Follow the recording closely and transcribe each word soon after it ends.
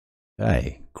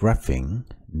Okay, graphing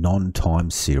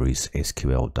non-time series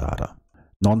SQL data.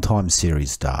 Non-time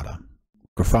series data.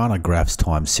 Grafana graphs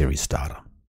time series data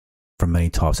from many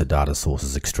types of data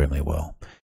sources extremely well.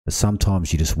 But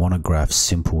sometimes you just want to graph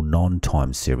simple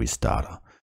non-time series data,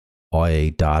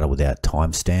 i.e. data without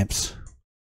timestamps,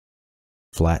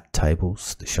 flat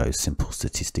tables that show simple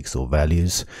statistics or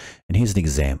values. And here's an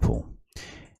example.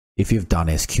 If you've done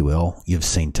SQL, you've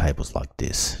seen tables like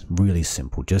this, really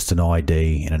simple, just an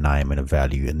ID and a name and a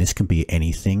value. And this can be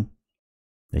anything.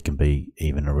 It can be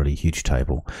even a really huge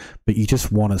table, but you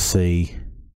just want to see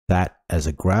that as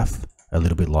a graph, a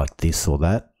little bit like this or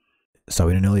that. So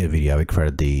in an earlier video, we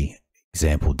created the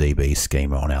example DB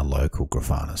schema on our local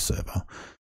Grafana server,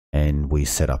 and we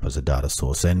set up as a data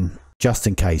source. And just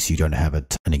in case you don't have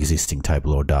an existing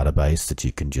table or database that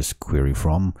you can just query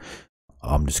from,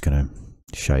 I'm just going to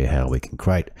show you how we can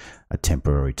create a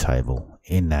temporary table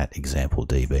in that example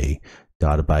DB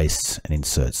database and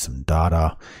insert some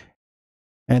data,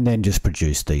 and then just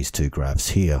produce these two graphs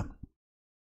here.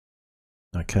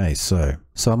 Okay, so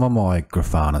I'm on my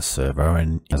Grafana server,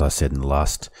 and as I said in the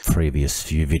last previous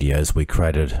few videos, we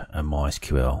created a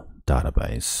MySQL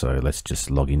database. So let's just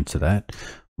log into that.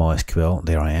 MySQL,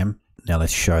 there I am. Now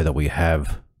let's show that we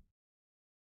have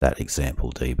that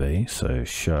example DB. So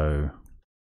show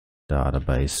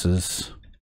databases.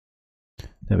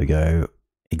 There we go,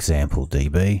 example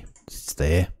DB, it's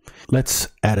there. Let's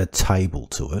add a table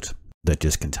to it that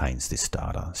just contains this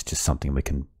data. It's just something we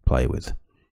can play with.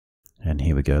 And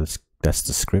here we go, that's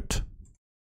the script.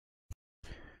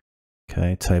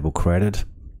 Okay, table created.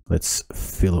 Let's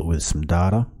fill it with some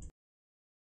data.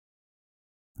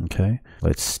 Okay,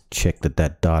 let's check that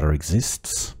that data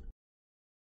exists.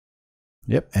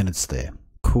 Yep, and it's there.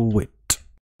 Cool.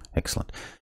 Excellent.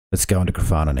 Let's go into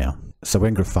Grafana now. So we're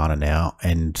in Grafana now,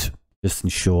 and just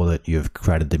ensure that you've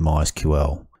created the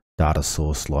MySQL data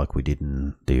source like we did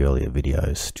in the earlier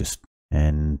videos,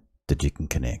 and that you can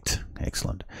connect.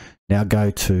 Excellent. Now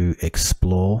go to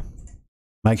Explore.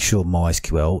 Make sure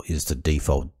MySQL is the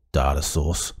default data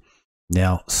source.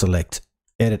 Now select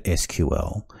Edit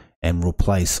SQL and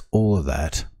replace all of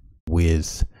that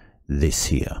with this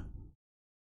here.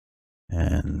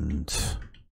 And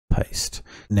paste.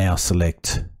 Now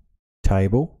select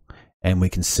Table, and we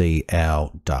can see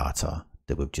our data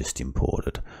that we've just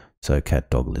imported. So cat,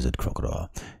 dog, lizard, crocodile,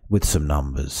 with some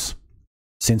numbers.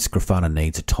 Since Grafana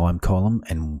needs a time column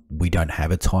and we don't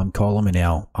have a time column in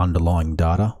our underlying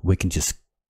data, we can just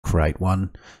create one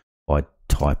by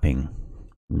typing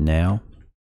now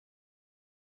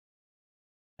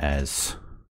as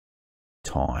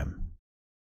time,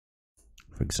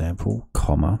 for example,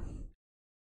 comma.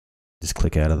 Just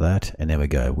click out of that, and there we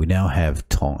go. We now have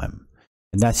time,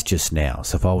 and that's just now.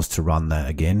 So if I was to run that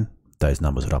again, those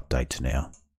numbers would update to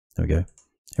now. There we go.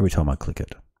 Every time I click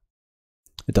it.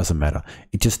 It doesn't matter.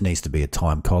 It just needs to be a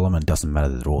time column, and it doesn't matter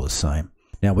that they're all the same.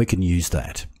 Now we can use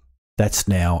that. That's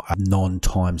now a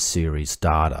non-time series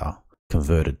data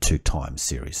converted to time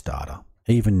series data,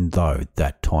 even though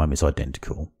that time is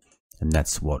identical. And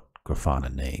that's what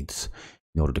Grafana needs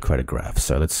in order to create a graph.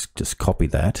 So let's just copy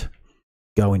that.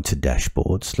 Go into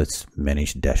dashboards. Let's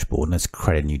manage dashboard, and let's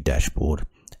create a new dashboard,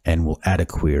 and we'll add a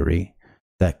query.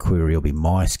 That query will be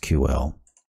MySQL.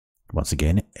 Once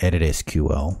again, edit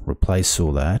SQL, replace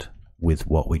all that with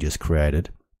what we just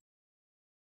created.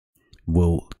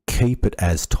 We'll keep it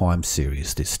as time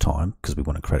series this time because we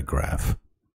want to create a graph,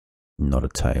 not a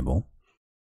table.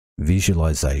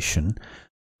 Visualization.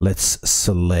 Let's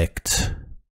select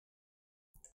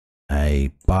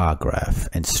a bar graph,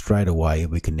 and straight away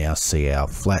we can now see our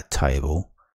flat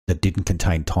table that didn't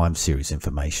contain time series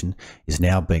information is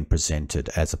now being presented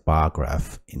as a bar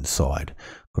graph inside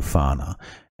Grafana.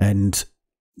 And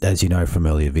as you know from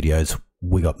earlier videos,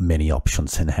 we got many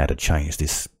options in how to change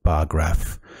this bar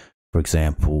graph. For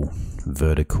example,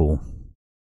 vertical,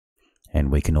 and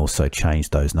we can also change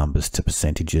those numbers to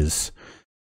percentages,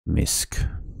 misc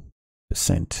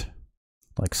 %,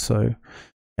 like so.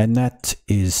 And that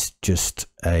is just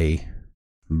a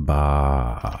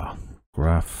bar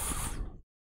graph.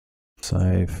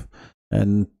 Save.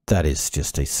 And that is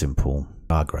just a simple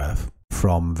bar graph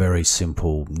from very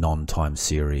simple non-time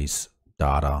series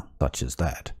data such as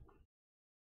that.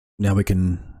 Now we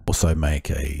can also make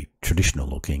a traditional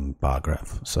looking bar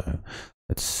graph. So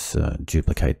let's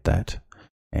duplicate that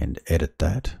and edit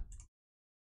that.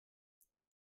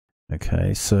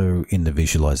 Okay, so in the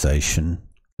visualization,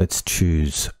 let's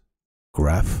choose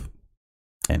graph,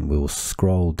 and we'll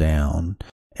scroll down,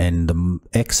 and the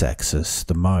x-axis,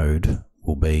 the mode,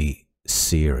 will be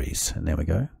series. And there we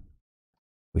go.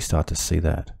 We start to see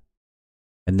that.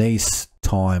 And these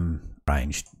time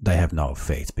range, they have no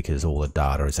effect because all the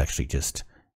data is actually just,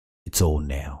 it's all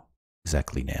now,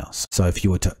 exactly now. So if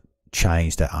you were to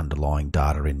change that underlying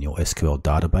data in your SQL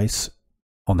database,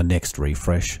 on the next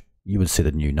refresh, you would see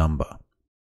the new number.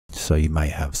 So you may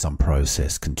have some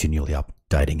process continually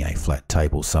updating a flat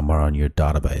table somewhere on your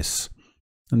database.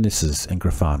 And this is, and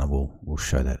Grafana will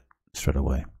show that straight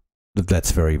away. But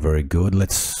that's very, very good.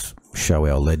 Let's show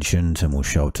our legend and we'll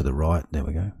show it to the right. There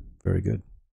we go. Very good.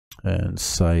 And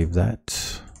save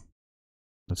that.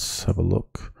 Let's have a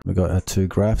look. We've got our two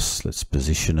graphs. Let's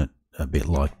position it a bit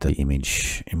like the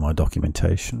image in my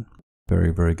documentation.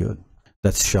 Very, very good.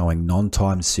 That's showing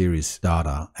non-time series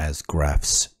data as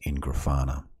graphs in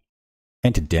Grafana.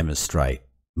 And to demonstrate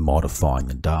modifying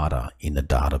the data in the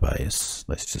database,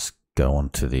 let's just go on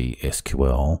to the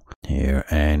SQL here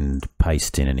and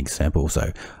paste in an example.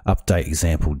 So update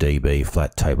example DB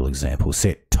flat table example,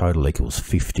 set total equals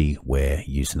 50 where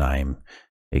username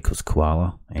equals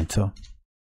koala, enter.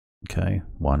 Okay,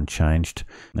 one changed.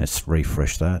 Let's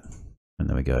refresh that. And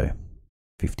there we go,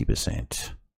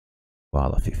 50%,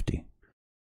 koala 50.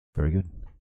 Very good.